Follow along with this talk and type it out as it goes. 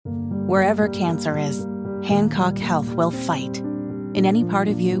Wherever cancer is, Hancock Health will fight. In any part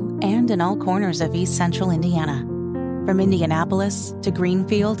of you and in all corners of East Central Indiana. From Indianapolis to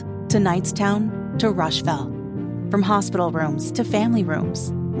Greenfield to Knightstown to Rushville. From hospital rooms to family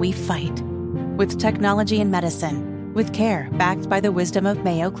rooms, we fight. With technology and medicine, with care backed by the wisdom of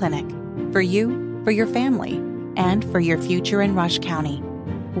Mayo Clinic. For you, for your family, and for your future in Rush County.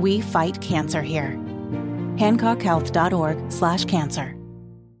 We fight cancer here. HancockHealth.org/cancer.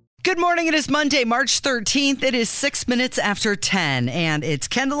 Good morning. It is Monday, March 13th. It is 6 minutes after 10, and it's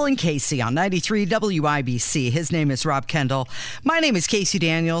Kendall and Casey on 93 WIBC. His name is Rob Kendall. My name is Casey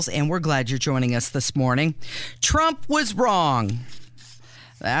Daniels, and we're glad you're joining us this morning. Trump was wrong.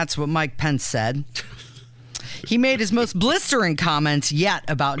 That's what Mike Pence said. He made his most blistering comments yet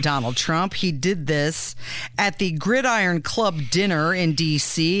about Donald Trump. He did this at the Gridiron Club dinner in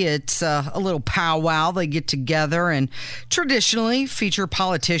D.C. It's a little powwow. They get together and traditionally feature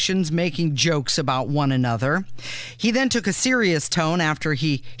politicians making jokes about one another. He then took a serious tone after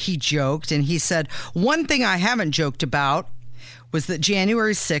he joked, and he said, "One thing I haven't joked about was that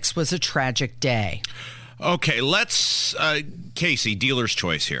January 6th was a tragic day." Okay, let's, Casey, dealer's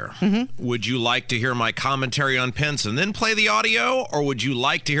choice here. Mm-hmm. Would you like to hear my commentary on Pence and then play the audio, or would you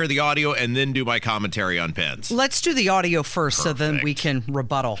like to hear the audio and then do my commentary on Pence? Let's do the audio first. Perfect. So then we can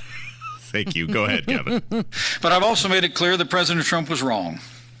rebuttal. Thank you. Go ahead, Kevin. But I've also made it clear that President Trump was wrong.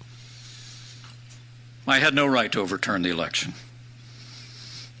 I had no right to overturn the election.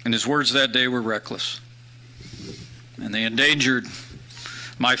 And his words that day were reckless. And they endangered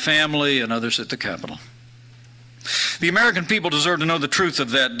my family and others at the Capitol. The American people deserve to know the truth of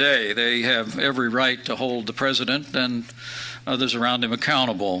that day. They have every right to hold the president and others around him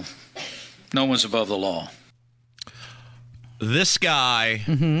accountable. No one's above the law. This guy,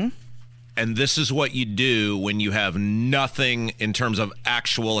 and this is what you do when you have nothing in terms of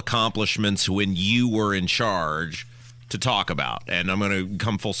actual accomplishments when you were in charge to talk about. And I'm going to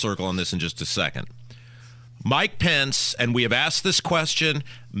come full circle on this in just a second. Mike Pence, and we have asked this question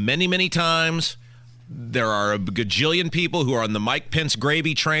many, many times. There are a gajillion people who are on the Mike Pence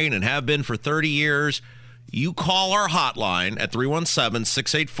gravy train and have been for 30 years. You call our hotline at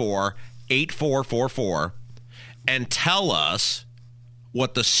 317-684-8444 and tell us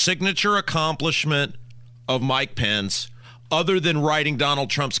what the signature accomplishment of Mike Pence, other than riding Donald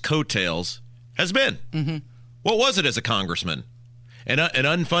Trump's coattails, has been. Mm-hmm. What was it as a congressman? An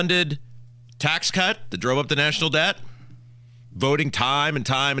unfunded tax cut that drove up the national debt? Voting time and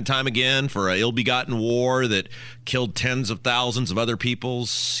time and time again for an ill-begotten war that killed tens of thousands of other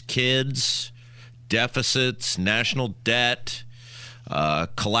people's kids, deficits, national debt,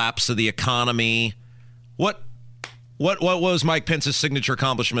 collapse of the economy. What was Mike Pence's signature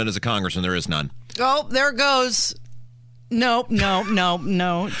accomplishment as a congressman? There is none. Oh, there it goes. No.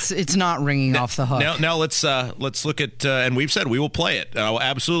 It's not ringing off the hook. Now let's look at, and we've said we will play it. I'll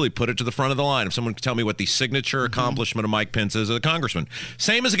absolutely put it to the front of the line. If someone can tell me what the signature accomplishment of Mike Pence is as a congressman.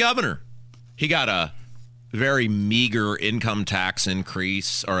 Same as a governor. He got a very meager income tax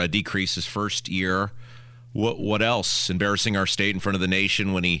increase or a decrease his first year. What else? Embarrassing our state in front of the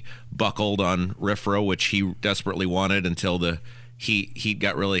nation when he buckled on RFRA, which he desperately wanted until the heat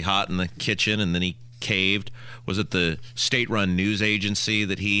got really hot in the kitchen, and then he caved. Was it the state-run news agency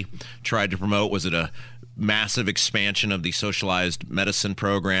that he tried to promote? Was it a massive expansion of the socialized medicine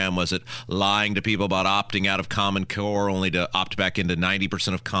program? Was it lying to people about opting out of Common Core only to opt back into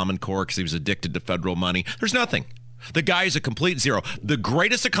 90% of Common Core because he was addicted to federal money? There's nothing. The guy is a complete zero. The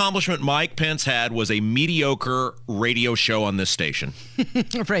greatest accomplishment Mike Pence had was a mediocre radio show on this station.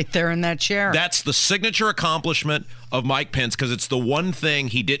 Right there in that chair. That's the signature accomplishment of Mike Pence because it's the one thing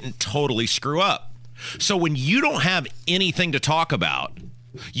he didn't totally screw up. So when you don't have anything to talk about,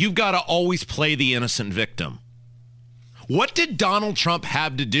 you've got to always play the innocent victim. What did Donald Trump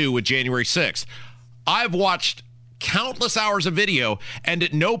have to do with January 6th? I've watched countless hours of video, and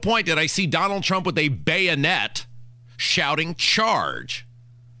at no point did I see Donald Trump with a bayonet shouting charge.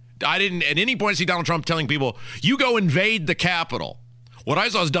 I didn't at any point see Donald Trump telling people, you go invade the Capitol. What I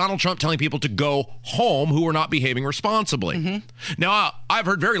saw is Donald Trump telling people to go home who were not behaving responsibly. Mm-hmm. Now, I've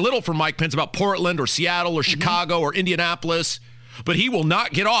heard very little from Mike Pence about Portland or Seattle or Chicago or Indianapolis, but he will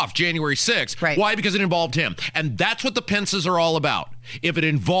not get off January 6th. Right. Why? Because it involved him. And that's what the Pences are all about. If it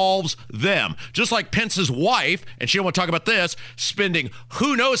involves them. Just like Pence's wife, and she don't want to talk about this, spending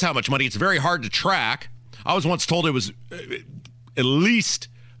who knows how much money. It's very hard to track. I was once told it was at least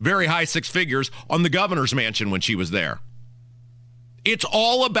very high six figures on the governor's mansion when she was there. It's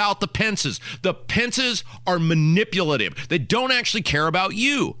all about the Pences. The Pences are manipulative. They don't actually care about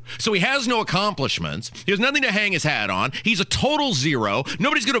you. So he has no accomplishments. He has nothing to hang his hat on. He's a total zero.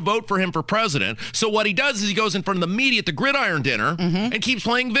 Nobody's going to vote for him for president. So what he does is he goes in front of the media at the gridiron dinner and keeps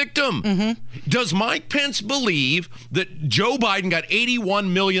playing victim. Does Mike Pence believe that Joe Biden got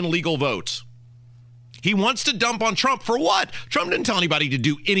 81 million legal votes? He wants to dump on Trump for what? Trump didn't tell anybody to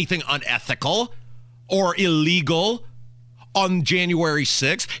do anything unethical or illegal. On January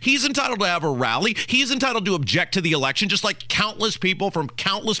 6th, he's entitled to have a rally. He's entitled to object to the election, just like countless people from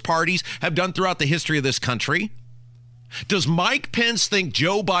countless parties have done throughout the history of this country. Does Mike Pence think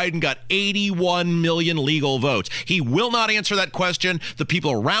Joe Biden got 81 million legal votes? He will not answer that question. The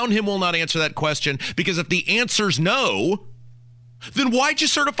people around him will not answer that question, because if the answer's no, then why'd you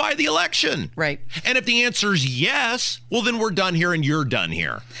certify the election? Right. And if the answer's yes, well, then we're done here and you're done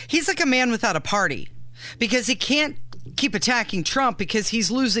here. He's like a man without a party, because he can't keep attacking Trump because he's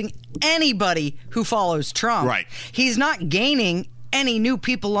losing anybody who follows Trump. Right. He's not gaining any new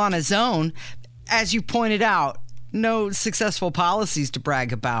people on his own. As you pointed out, no successful policies to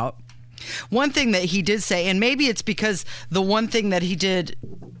brag about. One thing that he did say, and maybe it's because the one thing that he did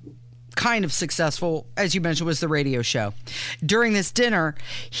kind of successful, as you mentioned, was the radio show. During this dinner,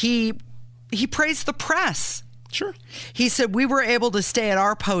 he praised the press. Sure. He said, we were able to stay at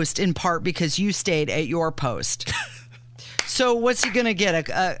our post in part because you stayed at your post. So what's he going to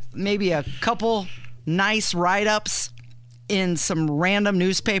get? Maybe a couple nice write-ups in some random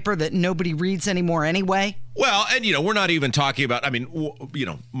newspaper that nobody reads anymore anyway? Well, and, we're not even talking about,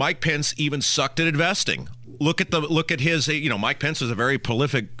 Mike Pence even sucked at investing. Look at his, Mike Pence is a very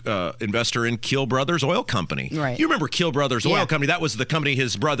prolific investor in Keel Brothers Oil Company. Right. You remember Keel Brothers Oil Company? That was the company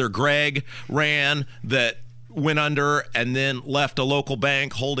his brother Greg ran that went under and then left a local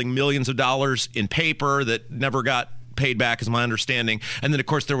bank holding millions of dollars in paper that never got paid back, is my understanding. And then, of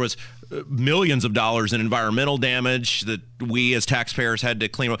course, there was millions of dollars in environmental damage that we as taxpayers had to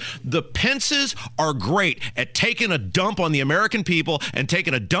clean up. The Pences are great at taking a dump on the American people and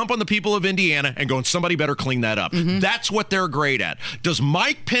taking a dump on the people of Indiana and going, somebody better clean that up. That's what they're great at. Does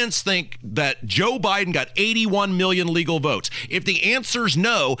Mike Pence think that Joe Biden got 81 million legal votes? If the answer's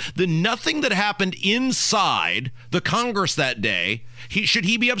no, then nothing that happened inside the Congress that day should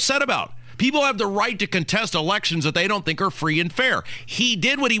he be upset about. People have the right to contest elections that they don't think are free and fair. He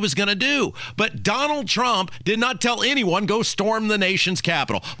did what he was going to do. But Donald Trump did not tell anyone, go storm the nation's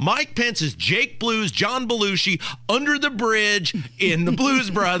capital. Mike Pence is Jake Blues, John Belushi, under the bridge in the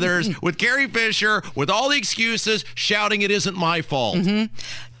Blues Brothers with Carrie Fisher, with all the excuses, shouting, it isn't my fault.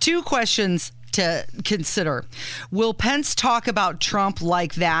 Two questions to consider. Will Pence talk about Trump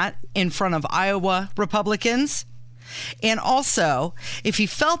like that in front of Iowa Republicans? And also, if he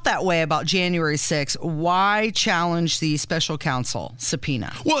felt that way about January 6th, why challenge the special counsel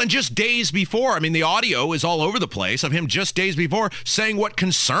subpoena? Well, and just days before, the audio is all over the place of him just days before saying what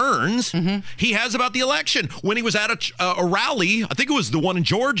concerns he has about the election. When he was at a rally, I think it was the one in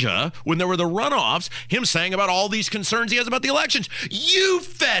Georgia, when there were the runoffs, him saying about all these concerns he has about the elections. You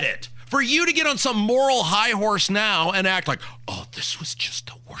fed it. For you to get on some moral high horse now and act like, oh, this was just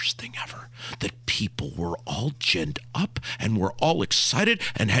the worst thing ever. That people were all ginned up and were all excited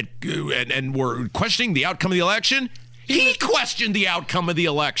and were questioning the outcome of the election. He questioned the outcome of the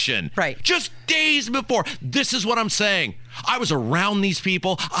election. Right. Just days before. This is what I'm saying. I was around these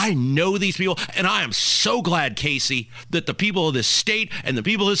people. I know these people. And I am so glad, Casey, that the people of this state and the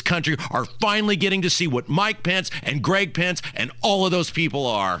people of this country are finally getting to see what Mike Pence and Greg Pence and all of those people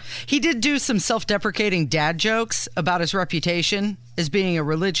are. He did do some self-deprecating dad jokes about his reputation as being a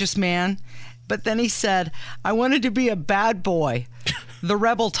religious man. But then he said, I wanted to be a bad boy, the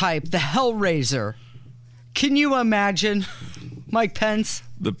rebel type, the hellraiser. Can you imagine Mike Pence?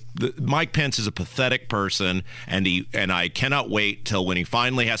 Mike Pence is a pathetic person, and I cannot wait till when he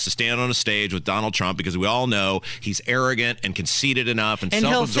finally has to stand on a stage with Donald Trump, because we all know he's arrogant and conceited enough and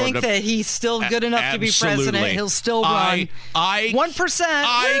self-absorbed. He'll think that he's still good enough to be president. He'll still run. 1%.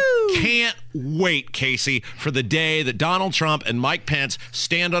 I can't wait, Casey, for the day that Donald Trump and Mike Pence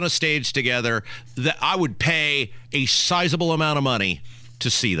stand on a stage together. That I would pay a sizable amount of money to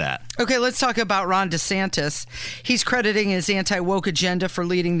see that. Okay, let's talk about Ron DeSantis. He's crediting his anti-woke agenda for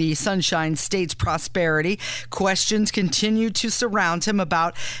leading the Sunshine State's prosperity. Questions continue to surround him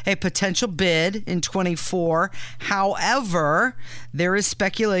about a potential bid in 24. However, there is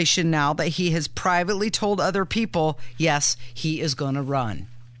speculation now that he has privately told other people, yes, he is going to run.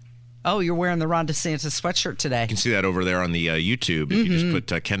 Oh, you're wearing the Ron DeSantis sweatshirt today. You can see that over there on the YouTube. If you just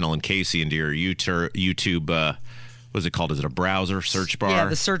put Kendall and Casey into your YouTube What's it called? Is it a browser search bar? Yeah,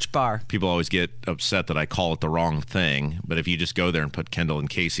 the search bar. People always get upset that I call it the wrong thing. But if you just go there and put Kendall and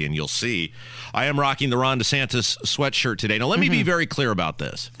Casey, and you'll see, I am rocking the Ron DeSantis sweatshirt today. Now, let me be very clear about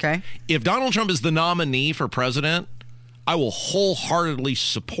this. Okay. If Donald Trump is the nominee for president, I will wholeheartedly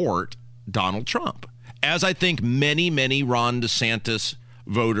support Donald Trump, as I think many, many Ron DeSantis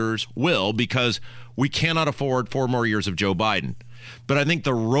voters will, because we cannot afford 4 more years of Joe Biden. But I think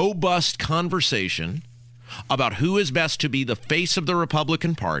the robust conversation about who is best to be the face of the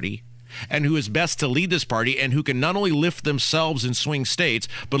Republican Party and who is best to lead this party and who can not only lift themselves in swing states,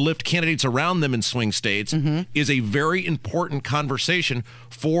 but lift candidates around them in swing states is a very important conversation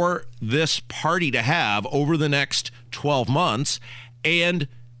for this party to have over the next 12 months. And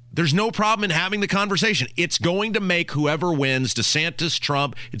there's no problem in having the conversation. It's going to make whoever wins, DeSantis,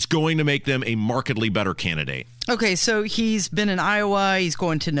 Trump, it's going to make them a markedly better candidate. Okay, so he's been in Iowa, he's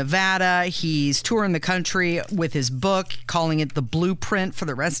going to Nevada, he's touring the country with his book, calling it the blueprint for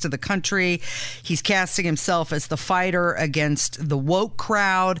the rest of the country. He's casting himself as the fighter against the woke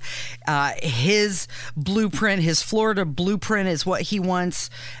crowd. His blueprint, his Florida blueprint, is what he wants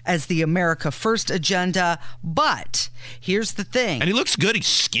as the America First agenda. But here's the thing. And he looks good. He's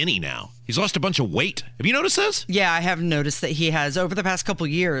skinny now. He's lost a bunch of weight. Have you noticed this? Yeah, I have noticed that he has. Over the past couple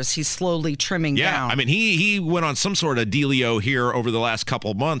years, he's slowly trimming down. Yeah, I mean, he went on some sort of dealio here over the last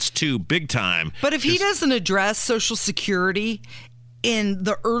couple months, too, big time. But if he doesn't address Social Security in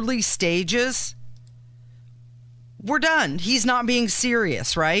the early stages, we're done. He's not being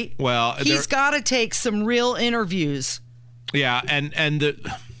serious, right? Well, he's got to take some real interviews. Yeah, and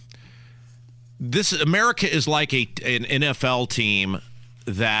this America is like an NFL team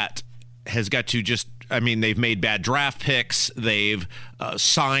that has got to just, I mean, they've made bad draft picks. They've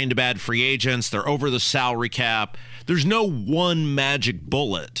signed bad free agents. They're over the salary cap. There's no one magic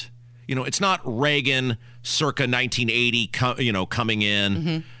bullet. You know, it's not Reagan circa 1980, coming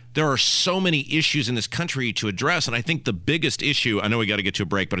in. There are so many issues in this country to address. And I think the biggest issue, I know we got to get to a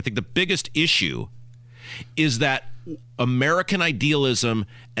break, but I think the biggest issue is that American idealism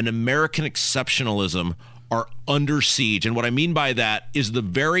and American exceptionalism are under siege. And what I mean by that is the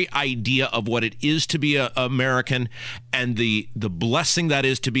very idea of what it is to be an American and the blessing that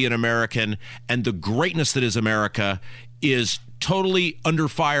is to be an American and the greatness that is America is totally under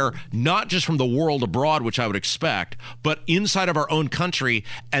fire, not just from the world abroad, which I would expect, but inside of our own country,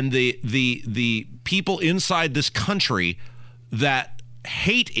 and the people inside this country that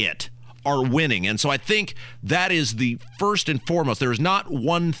hate it are winning. And so I think that is the first and foremost. There is not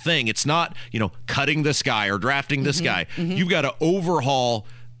one thing. It's not, cutting this guy or drafting this guy. You've got to overhaul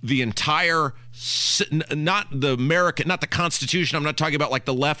the entire, not the Constitution. I'm not talking about like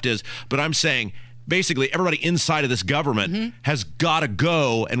the left is, but I'm saying basically everybody inside of this government has got to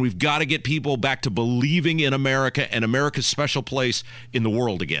go, and we've got to get people back to believing in America and America's special place in the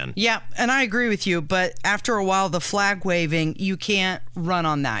world again. Yeah, and I agree with you, but after a while, the flag waving, you can't run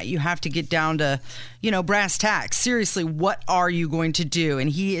on that. You have to get down to, brass tacks. Seriously, what are you going to do? And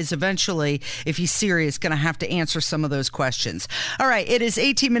he is eventually, if he's serious, going to have to answer some of those questions. All right, it is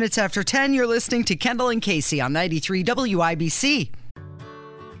 18 minutes after 10. You're listening to Kendall and Casey on 93 WIBC.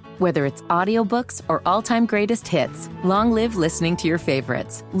 Whether it's audiobooks or all-time greatest hits, long live listening to your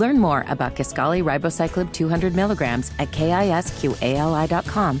favorites. Learn more about Kisqali Ribociclib 200 milligrams at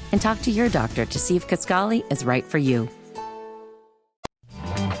KISQALI.com and talk to your doctor to see if Kisqali is right for you.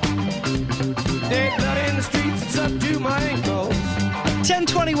 Dead blood in the streets, it's up to my ankles.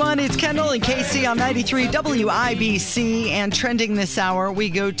 10:21, it's Kendall and Casey on 93 WIBC, and trending this hour, we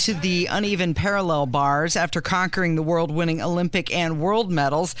go to the uneven parallel bars. After conquering the world-winning Olympic and world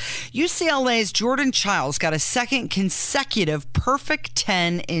medals, UCLA's Jordan Childs got a second consecutive perfect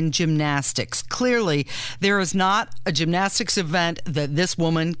 10 in gymnastics. Clearly, there is not a gymnastics event that this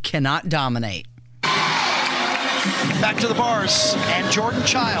woman cannot dominate. Back to the bars, and Jordan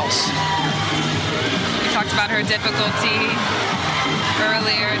Childs. We talked about her difficulty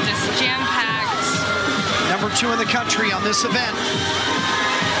earlier, just jam-packed. Number 2 in the country on this event.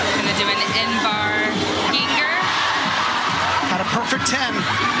 Gonna do an in-bar Ginger. Had a perfect 10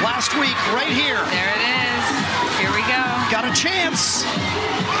 last week, right here. There it is. Here we go. Got a chance.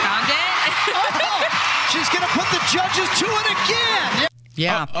 Found it. She's gonna put the judges to it again.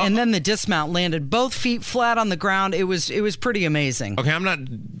 Yeah, and then the dismount landed both feet flat on the ground. It was pretty amazing. Okay, I'm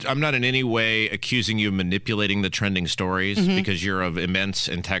not in any way accusing you of manipulating the trending stories because you're of immense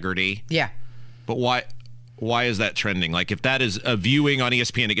integrity. Yeah. But why is that trending? Like, if that is a viewing on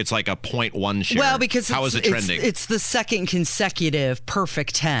ESPN, it gets like a 0.1 share. Well, because how is it trending? It's the second consecutive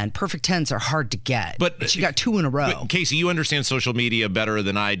perfect 10. Perfect 10s are hard to get. But she got 2 in a row. But Casey, you understand social media better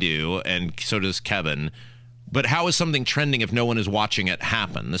than I do, and so does Kevin. But how is something trending if no one is watching it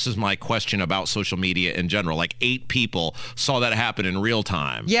happen? This is my question about social media in general. Like 8 people saw that happen in real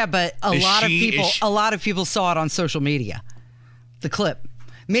time. Yeah, but a lot of people saw it on social media. The clip.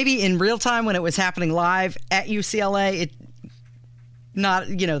 Maybe in real time when it was happening live at UCLA,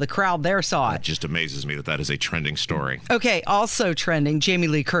 the crowd there saw it. It just amazes me that is a trending story. Okay, also trending, Jamie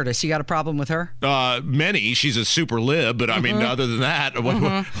Lee Curtis. You got a problem with her? Many. She's a super lib, but I mean, other than that,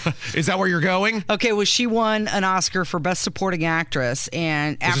 is that where you're going? Okay, well, she won an Oscar for Best Supporting Actress,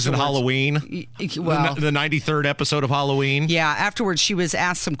 and Is this in Halloween? Well, the 93rd episode of Halloween? Yeah, afterwards she was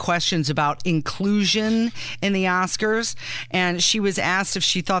asked some questions about inclusion in the Oscars, and she was asked if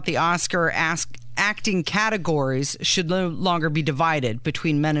she thought the Oscar acting categories should no longer be divided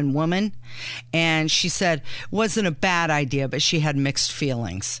between men and women. And she said wasn't a bad idea, but she had mixed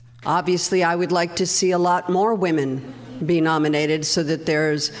feelings. Obviously, I would like to see a lot more women be nominated so that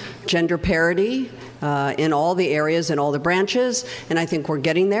there's gender parity in all the areas and all the branches. And I think we're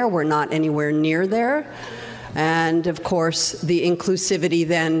getting there. We're not anywhere near there. And of course, the inclusivity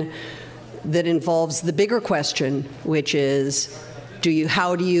then that involves the bigger question, which is,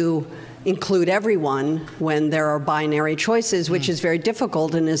 how do you include everyone when there are binary choices, which is very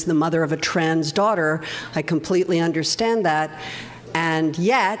difficult. And as the mother of a trans daughter, I completely understand that. And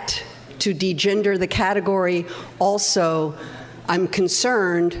yet, to degender the category also, I'm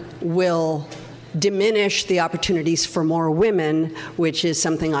concerned, will diminish the opportunities for more women, which is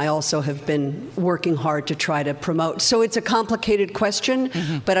something I also have been working hard to try to promote. So it's a complicated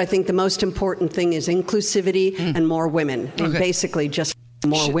question, but I think the most important thing is inclusivity and more women, and basically just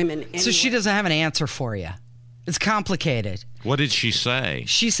more women. Anyway. So she doesn't have an answer for you. It's complicated. What did she say?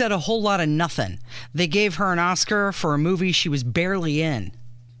 She said a whole lot of nothing. They gave her an Oscar for a movie she was barely in.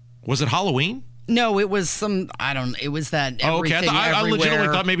 Was it Halloween? No, it was it was that everything I legitimately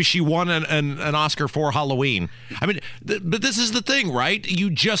thought maybe she won an Oscar for Halloween. I mean, but this is the thing, right? You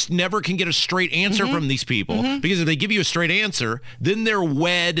just never can get a straight answer from these people. Because if they give you a straight answer, then they're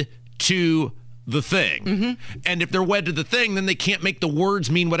wed to the thing. And if they're wed to the thing, then they can't make the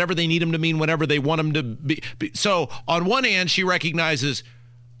words mean whatever they need them to mean, whatever they want them to be. So on one hand, she recognizes,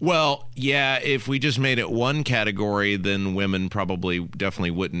 well, yeah, if we just made it one category, then women probably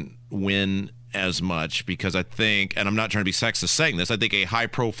definitely wouldn't win as much, because I think, and I'm not trying to be sexist saying this, I think a high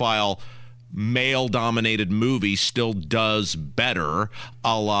profile male-dominated movie still does better,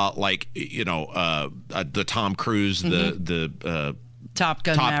 a lot like, the Tom Cruise, the Top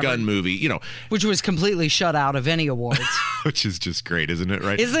Gun movie, which was completely shut out of any awards. Which is just great, isn't it?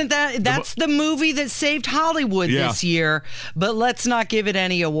 Right? Isn't that's the movie that saved Hollywood this year? But let's not give it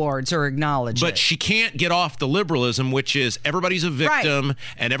any awards or acknowledge it. But she can't get off the liberalism, which is everybody's a victim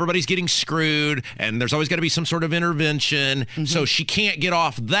and everybody's getting screwed, and there's always got to be some sort of intervention. So she can't get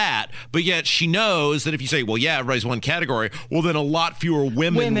off that. But yet she knows that if you say, well, yeah, everybody's one category, well, then a lot fewer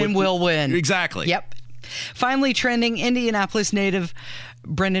women will win. Exactly. Yep. Finally trending, Indianapolis native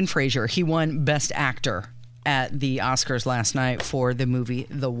Brendan Fraser. He won Best Actor at the Oscars last night for the movie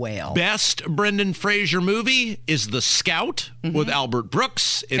The Whale. Best Brendan Fraser movie is The Scout with Albert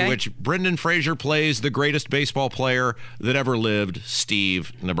Brooks, in which Brendan Fraser plays the greatest baseball player that ever lived,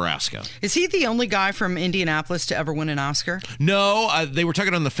 Steve Nebraska. Is he the only guy from Indianapolis to ever win an Oscar? No, they were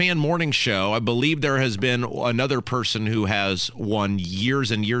talking on the Fan Morning Show. I believe there has been another person who has won years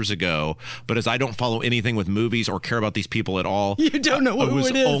and years ago, but as I don't follow anything with movies or care about these people at all, you don't know who it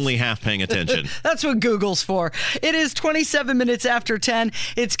is. I was only half paying attention. That's what Google's for. It is 27 minutes after 10.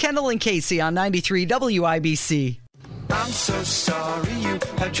 It's Kendall and Casey on 93 WIBC. I'm so sorry you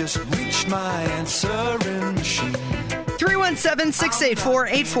have just reached my answering machine.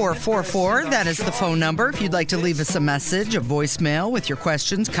 317-684-8444. That is the phone number. If you'd like to leave us a message, a voicemail with your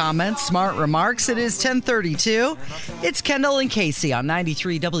questions, comments, smart remarks, it is 1032. It's Kendall and Casey on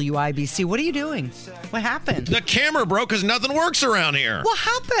 93 WIBC. What are you doing? What happened? The camera broke because nothing works around here. What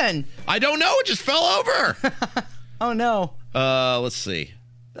happened? I don't know. It just fell over. Oh, no. Let's see.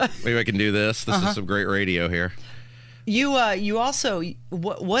 Maybe I can do this. This is some great radio here. You also,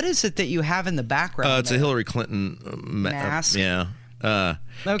 what is it that you have in the background? It's a Hillary Clinton mask. Yeah.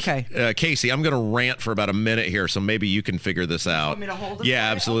 Okay. Casey, I'm going to rant for about a minute here, so maybe you can figure this out. Want me to hold it?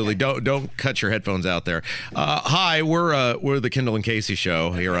 Yeah, absolutely. Okay. Don't cut your headphones out there. Hi, we're the Kendall and Casey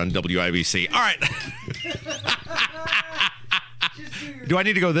show here on WIBC. All right. Do I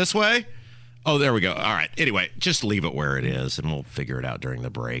need to go this way? Oh, there we go. All right. Anyway, just leave it where it is, and we'll figure it out during the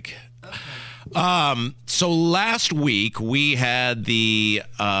break. Okay. So last week we had the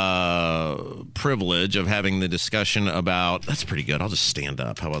privilege of having the discussion about, that's pretty good. I'll just stand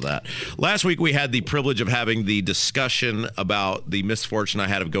up. How about that? Last week we had the privilege of having the discussion about the misfortune I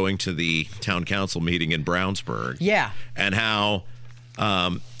had of going to the town council meeting in Brownsburg. Yeah. And how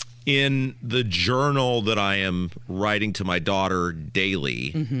in the journal that I am writing to my daughter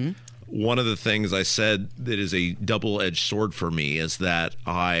daily, one of the things I said that is a double-edged sword for me is that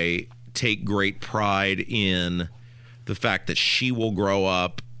I take great pride in the fact that she will grow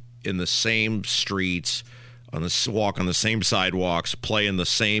up in the same streets, walk on the same sidewalks, play in the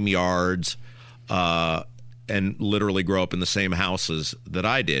same yards, and literally grow up in the same houses that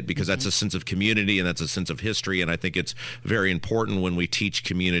I did, because that's a sense of community and that's a sense of history. And I think it's very important when we teach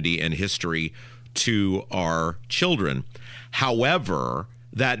community and history to our children. However,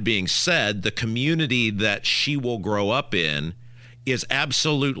 that being said, the community that she will grow up in is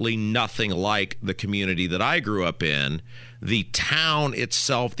absolutely nothing like the community that I grew up in. The town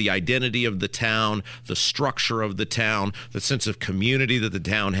itself, the identity of the town, the structure of the town, the sense of community that the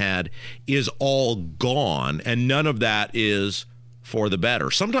town had is all gone, and none of that is for the better.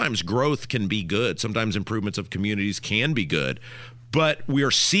 Sometimes growth can be good. Sometimes improvements of communities can be good. But we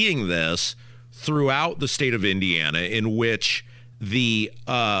are seeing this throughout the state of Indiana, in which the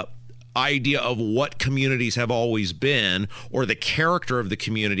idea of what communities have always been, or the character of the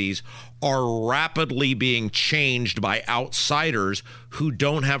communities, are rapidly being changed by outsiders who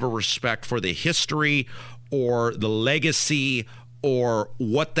don't have a respect for the history or the legacy or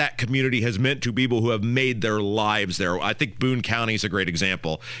what that community has meant to people who have made their lives there. I think Boone County is a great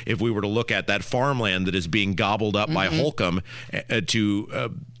example. If we were to look at that farmland that is being gobbled up by Holcomb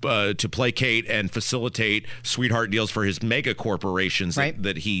to placate and facilitate sweetheart deals for his mega corporations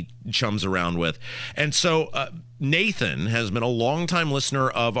that he chums around with. And so Nathan has been a longtime listener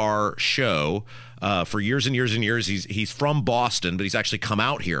of our show for years and years and years. He's from Boston, but he's actually come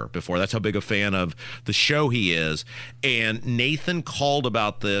out here before. That's how big a fan of the show he is. And Nathan called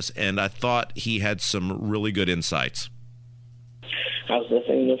about this, and I thought he had some really good insights. I was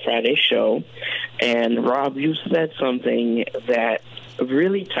listening to Friday's show, and Rob, you said something that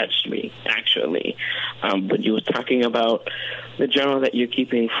really touched me, actually. But you were talking about the journal that you're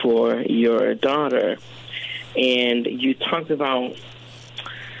keeping for your daughter, and you talked about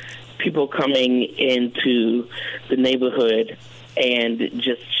people coming into the neighborhood and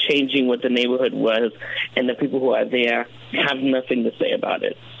just changing what the neighborhood was, and the people who are there have nothing to say about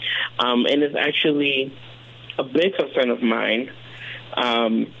it. And it's actually a big concern of mine,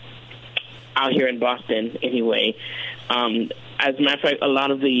 out here in Boston anyway. As a matter of fact,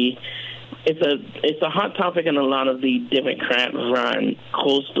 it's a hot topic in a lot of the Democrat-run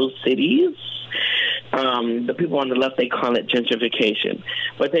coastal cities. The people on the left, they call it gentrification.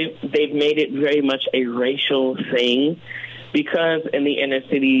 But they've made it very much a racial thing, because in the inner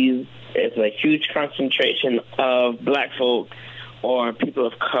cities, it's a huge concentration of black folk, or people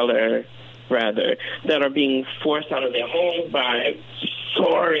of color, rather, that are being forced out of their homes by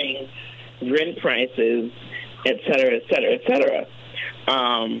soaring rent prices, et cetera, et cetera, et cetera.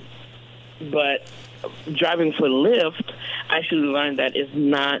 But driving for Lyft, I actually learned that it's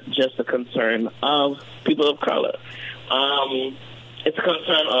not just a concern of people of color. It's a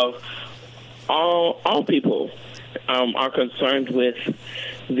concern of all people are concerned with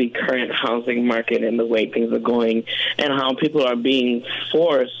the current housing market and the way things are going, and how people are being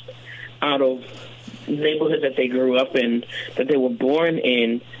forced out of neighborhoods that they grew up in, that they were born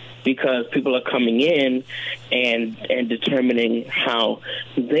in, because people are coming in and determining how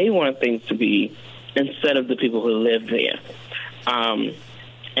they want things to be instead of the people who live there.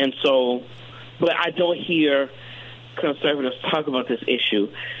 And so, but I don't hear conservatives talk about this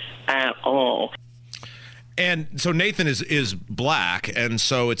issue at all. And so Nathan is black, and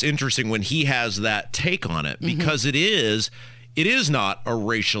so it's interesting when he has that take on it, because it is not a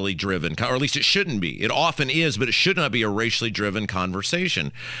racially driven, or at least it shouldn't be. It often is, but it should not be a racially driven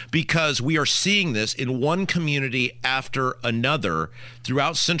conversation, because we are seeing this in one community after another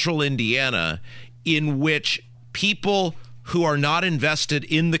throughout central Indiana, in which people who are not invested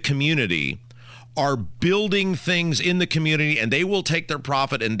in the community are building things in the community, and they will take their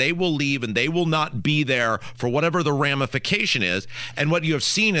profit and they will leave, and they will not be there for whatever the ramification is. And what you have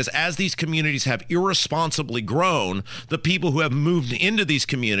seen is, as these communities have irresponsibly grown, the people who have moved into these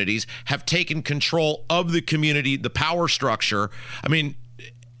communities have taken control of the community, the power structure. I mean,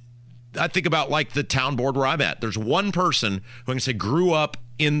 I think about like the town board where I'm at. There's one person who I can say grew up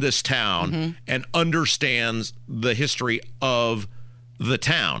in this town and understands the history of the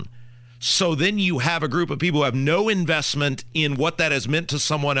town. So then you have a group of people who have no investment in what that has meant to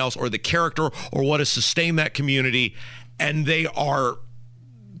someone else or the character or what has sustained that community, and they are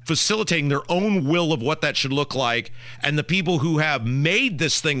facilitating their own will of what that should look like. And the people who have made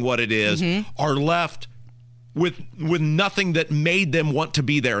this thing what it is are left with nothing that made them want to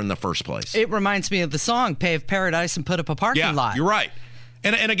be there in the first place. It reminds me of the song Pave Paradise and Put Up a Parking Lot. You're right.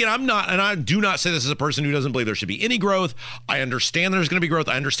 And again, I do not say this as a person who doesn't believe there should be any growth. I understand there's going to be growth.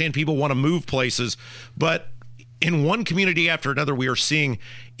 I understand people want to move places. But in one community after another, we are seeing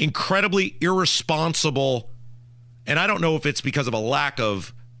incredibly irresponsible, and I don't know if it's because of a lack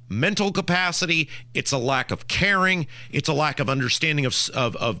of mental capacity, it's a lack of caring, it's a lack of understanding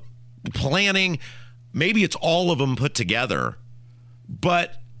of planning. Maybe it's all of them put together.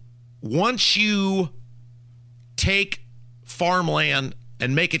 But once you take farmland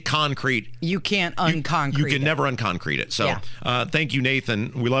and make it concrete, you can't unconcrete You can never unconcrete it. So thank you,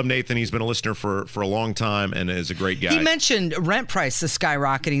 Nathan. We love Nathan. He's been a listener for a long time and is a great guy. He mentioned rent prices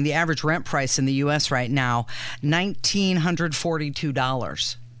skyrocketing. The average rent price in the U.S. right now,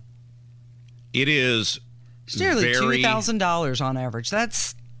 $1,942. It is it's nearly $2,000 on average.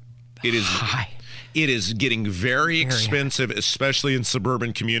 It is high. It is getting very expensive, especially in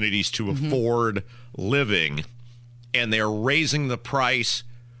suburban communities, to afford living. And they're raising the price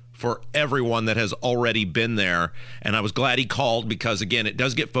for everyone that has already been there. And I was glad he called because, again, it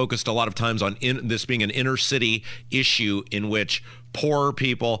does get focused a lot of times on this being an inner city issue in which poorer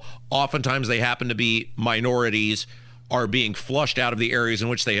people, oftentimes they happen to be minorities, are being flushed out of the areas in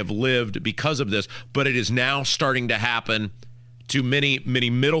which they have lived because of this. But it is now starting to happen to many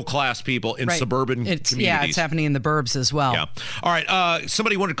middle-class people in suburban communities. Yeah, it's happening in the burbs as well. Yeah. All right.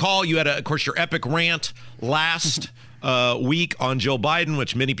 Somebody wanted to call. You had, of course, your epic rant last week on Joe Biden,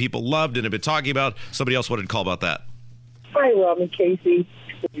 which many people loved and have been talking about. Somebody else wanted to call about that. Hi, Rob and Casey,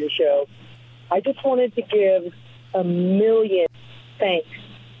 for your show. I just wanted to give a million thanks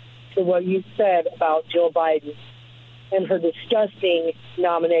to what you said about Jill Biden and her disgusting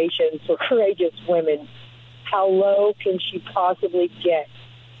nomination for Courageous Women. How low can she possibly get?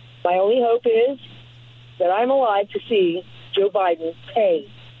 My only hope is that I'm alive to see Joe Biden pay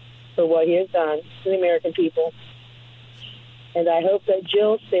for what he has done to the American people. And I hope that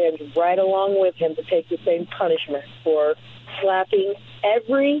Jill stands right along with him to take the same punishment for slapping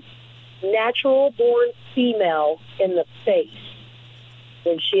every natural-born female in the face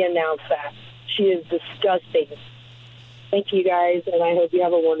when she announced that. She is disgusting. Thank you, guys, and I hope you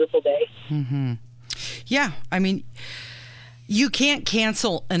have a wonderful day. Mm-hmm. Yeah, I mean, you can't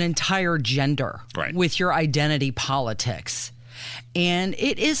cancel an entire gender with your identity politics. And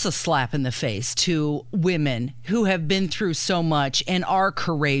it is a slap in the face to women who have been through so much and are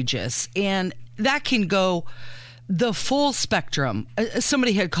courageous. And that can go the full spectrum.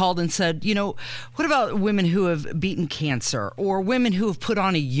 Somebody had called and said, what about women who have beaten cancer, or women who have put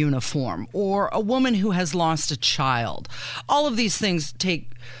on a uniform, or a woman who has lost a child? All of these things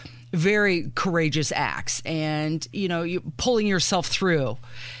take very courageous acts and, you pulling yourself through.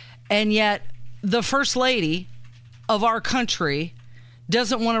 And yet the first lady of our country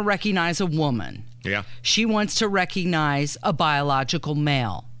doesn't want to recognize a woman. Yeah. She wants to recognize a biological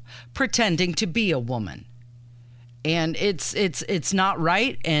male pretending to be a woman. And it's not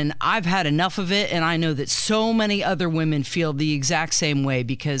right, and I've had enough of it, and I know that so many other women feel the exact same way,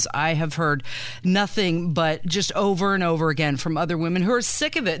 because I have heard nothing but just over and over again from other women who are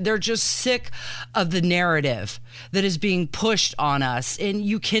sick of it. They're just sick of the narrative that is being pushed on us, and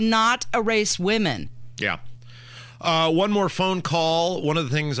you cannot erase women. Yeah. One more phone call. One of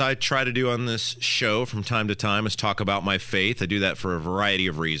the things I try to do on this show from time to time is talk about my faith. I do that for a variety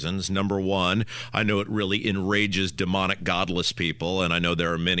of reasons. Number one, I know it really enrages demonic, godless people, and I know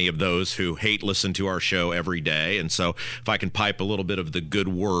there are many of those who listen to our show every day. And so if I can pipe a little bit of the good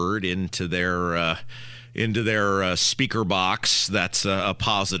word into their speaker box, that's a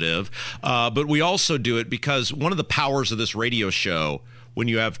positive. But we also do it because one of the powers of this radio show, when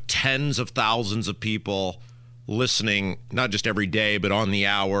you have tens of thousands of people listening, not just every day, but on the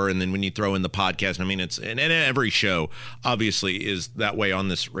hour, and then when you throw in the podcast, I mean, it's and every show obviously is that way on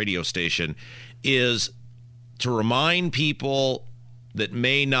this radio station, is to remind people that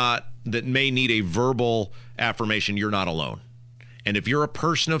may need a verbal affirmation, you're not alone. And if you're a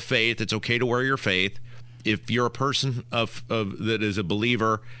person of faith, it's okay to wear your faith. If you're a person of that is a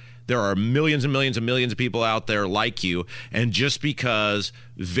believer, there are millions and millions and millions of people out there like you. And just because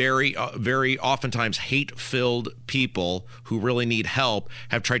very oftentimes hate-filled people who really need help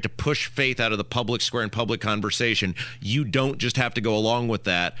have tried to push faith out of the public square and public conversation, you don't just have to go along with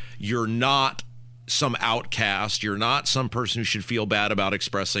that. You're not some outcast. You're not some person who should feel bad about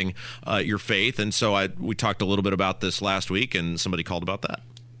expressing your faith. And so we talked a little bit about this last week, and somebody called about that.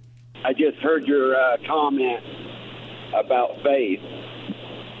 I just heard your comment about faith.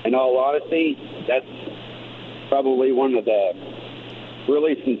 In all honesty, that's probably one of the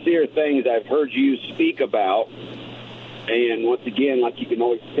really sincere things I've heard you speak about. And once again, like you can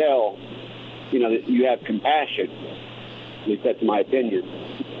always tell, that you have compassion. At least that's my opinion.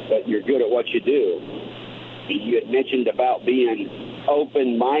 But you're good at what you do. You had mentioned about being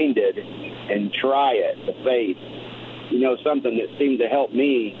open-minded and try it, the faith. Something that seemed to help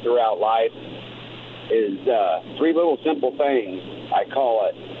me throughout life is 3 little simple things. I call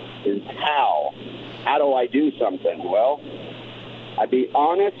it is how. How do I do something? Well, I'd be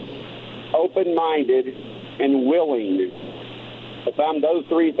honest, open-minded, and willing. If I'm those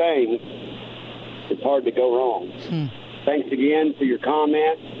 3 things, it's hard to go wrong. Thanks again for your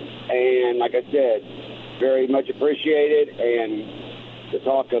comments. And like I said, very much appreciated. And the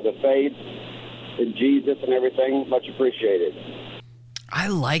talk of the faith in Jesus and everything, much appreciated. I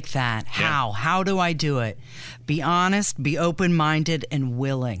like that. How? How do I do it? Be honest, be open-minded, and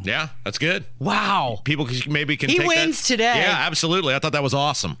willing. Yeah, that's good. Wow. People maybe can He take wins that. today. Yeah, absolutely. I thought that was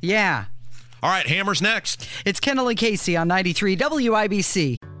awesome. Yeah. All right, Hammer's next. It's Kendall and Casey on 93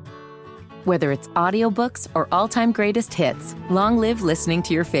 WIBC. Whether it's audiobooks or all-time greatest hits, long live listening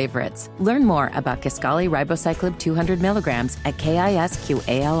to your favorites. Learn more about Kisqali Ribociclib 200 milligrams at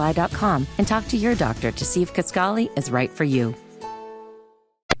KISQALI.com and talk to your doctor to see if Kisqali is right for you.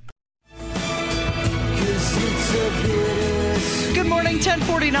 Good morning,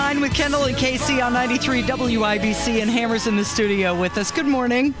 10:49 with Kendall and Casey on 93 WIBC, and Hammer's in the studio with us. Good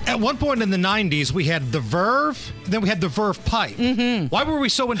morning. At one point in the 90s, we had the Verve, then we had the Verve Pipe. Mm-hmm. Why were we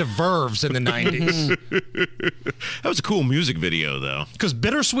so into Verves in the 90s? That was a cool music video, though. Because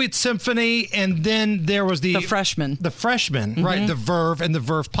Bittersweet Symphony, and then there was the Freshman. The Freshman, right? The Verve and the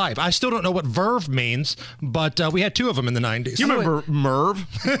Verve Pipe. I still don't know what Verve means, but we had 2 of them in the 90s. You remember Merv?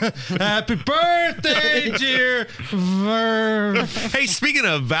 Happy birthday, dear Verve. Hey, speaking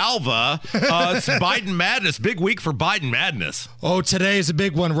of Valva, it's Biden Madness. Big week for Biden Madness. Oh, today is a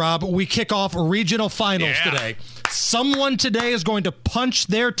big one, Rob. We kick off regional finals today. Someone today is going to punch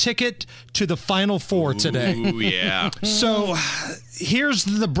their ticket to the Final Four today. Ooh, yeah. So here's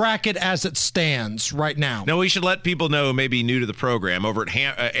the bracket as it stands right now. Now, we should let people know, maybe new to the program, over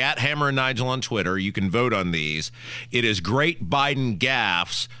at Hammer and Nigel on Twitter. You can vote on these. It is great Biden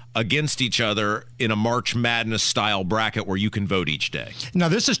gaffes against each other in a March Madness style bracket where you can vote each day. Now,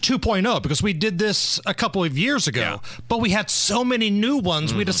 this is 2.0 because we did this a couple of years ago, but we had so many new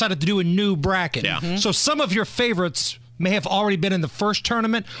ones, we decided to do a new bracket. So some of your favorites may have already been in the first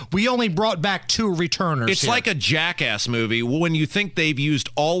tournament. We only brought back 2 returners. It's like a Jackass movie. When you think they've used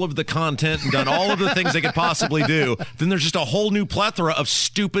all of the content and done all of the things they could possibly do, then there's just a whole new plethora of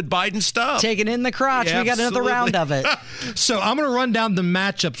stupid Biden stuff. Taking in the crotch. Yeah, we got another round of it. So I'm going to run down the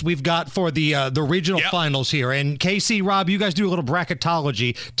matchups we've got for the regional finals here. And Casey, Rob, you guys do a little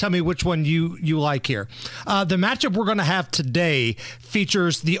bracketology. Tell me which one you like here. The matchup we're going to have today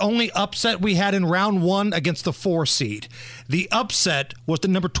features the only upset we had in round 1 against the 4 seed. The upset was the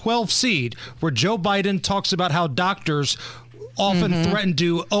number 12 seed, where Joe Biden talks about how doctors often threatened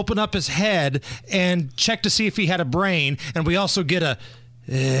to open up his head and check to see if he had a brain. And we also get a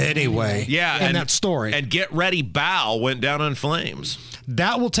anyway in that story. And get ready, bow went down in flames.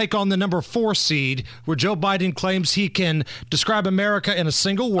 That will take on the number 4 seed, where Joe Biden claims he can describe America in a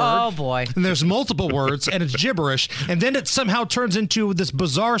single word. Oh, boy. And there's multiple words, and it's gibberish. And then it somehow turns into this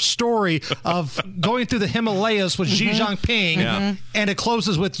bizarre story of going through the Himalayas with Xi Jinping, and it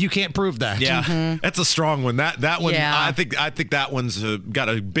closes with, you can't prove that. Yeah, that's a strong one. That one, I think that one's got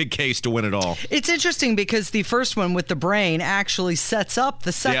a big case to win it all. It's interesting because the first one with the brain actually sets up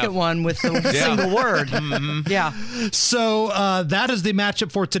the second one with the single word. Yeah. So that is the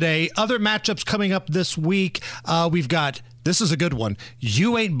matchup for today. Other matchups coming up this week. We've got, this is a good one,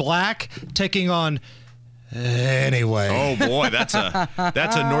 You Ain't Black taking on anyway. Oh boy, that's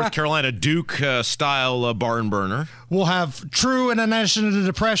a North Carolina Duke style barn burner. We'll have True International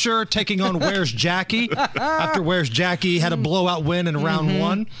Depressure taking on Where's Jackie after Where's Jackie had a blowout win in round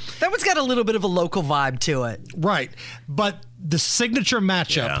 1. That one's got a little bit of a local vibe to it. Right. But the signature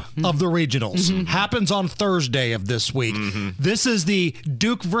matchup of the regionals happens on Thursday of this week. This is the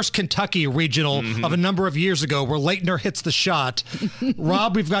Duke versus Kentucky regional of a number of years ago where Leitner hits the shot.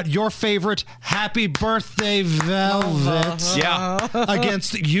 Rob, we've got your favorite Happy Birthday Velvet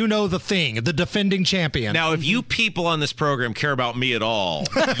against You Know the Thing, the defending champion. Now, if you people people on this program care about me at all,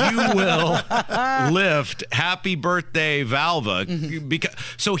 you will lift happy birthday Valva. Because,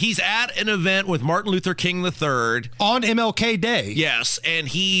 so he's at an event with Martin Luther King III. On MLK Day. Yes, and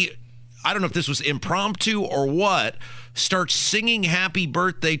he, I don't know if this was impromptu or what, starts singing happy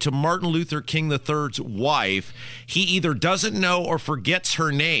birthday to Martin Luther King III's wife. He either doesn't know or forgets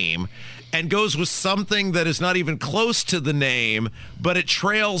her name and goes with something that is not even close to the name, but it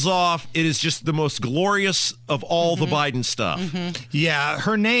trails off. It is just the most glorious of all the Biden stuff. Yeah,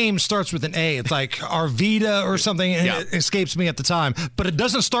 her name starts with an A. It's like Arvida or something. And it escapes me at the time. But it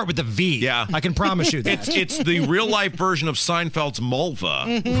doesn't start with a V. Yeah. I can promise you that. It's the real-life version of Seinfeld's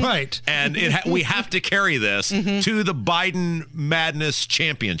Mulva. Right. And we have to carry this to the Biden Madness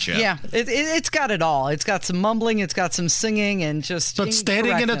Championship. Yeah, it's got it all. It's got some mumbling, it's got some singing, and just But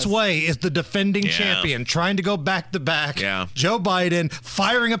standing in its way is the defending champion, trying to go back to back. Yeah. Joe Biden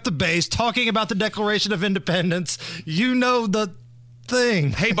firing up the base, talking about the Declaration of Independence. You know the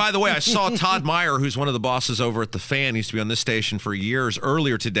thing. Hey, by the way, I saw Todd Meyer, who's one of the bosses over at The Fan, he used to be on this station for years,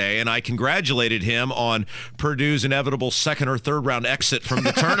 earlier today, and I congratulated him on Purdue's inevitable second or third round exit from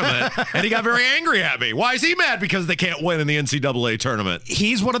the tournament, and he got very angry at me. Why is he mad? Because they can't win in the NCAA tournament.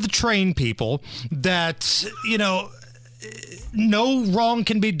 He's one of the trained people that, you know, no wrong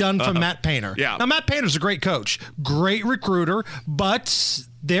can be done from Matt Painter. Yeah. Now, Matt Painter's a great coach, great recruiter, but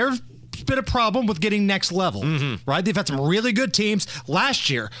there's been a problem with getting next level, right? They've had some really good teams. Last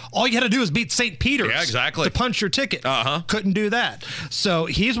year, all you had to do was beat St. Peter's to punch your ticket. Couldn't do that. So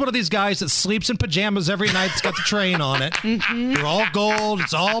he's one of these guys that sleeps in pajamas every night. It's got the train on it. They're all gold.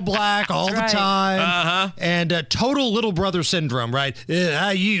 It's all black all the time. And total little brother syndrome, right?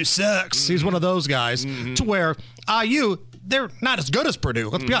 IU sucks. He's one of those guys to where IU, they're not as good as Purdue.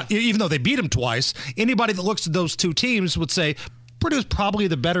 Let's be honest. Even though they beat him twice, anybody that looks at those two teams would say Purdue's probably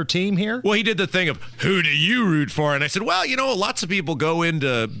the better team here. Well, he did the thing of, who do you root for? And I said, well, you know, lots of people go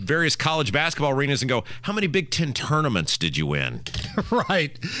into various college basketball arenas and go, how many Big Ten tournaments did you win?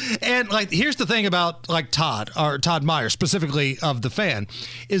 Right. And like, here's the thing about like Todd Meyer, specifically of The Fan,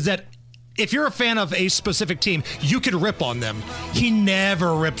 is that if you're a fan of a specific team, you can rip on them. He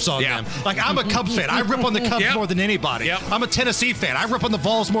never rips on them. Like, I'm a Cubs fan. I rip on the Cubs more than anybody. I'm a Tennessee fan. I rip on the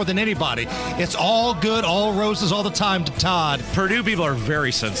Vols more than anybody. It's all good, all roses, all the time to Todd. Purdue people are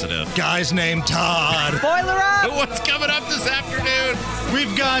very sensitive. Guy's named Todd. Boiler up! What's coming up this afternoon?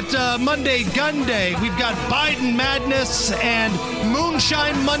 We've got Monday Gun Day. We've got Biden Madness, and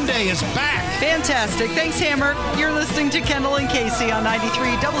Moonshine Monday is back. Fantastic. Thanks, Hammer. You're listening to Kendall and Casey on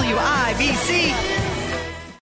 93 WIBC.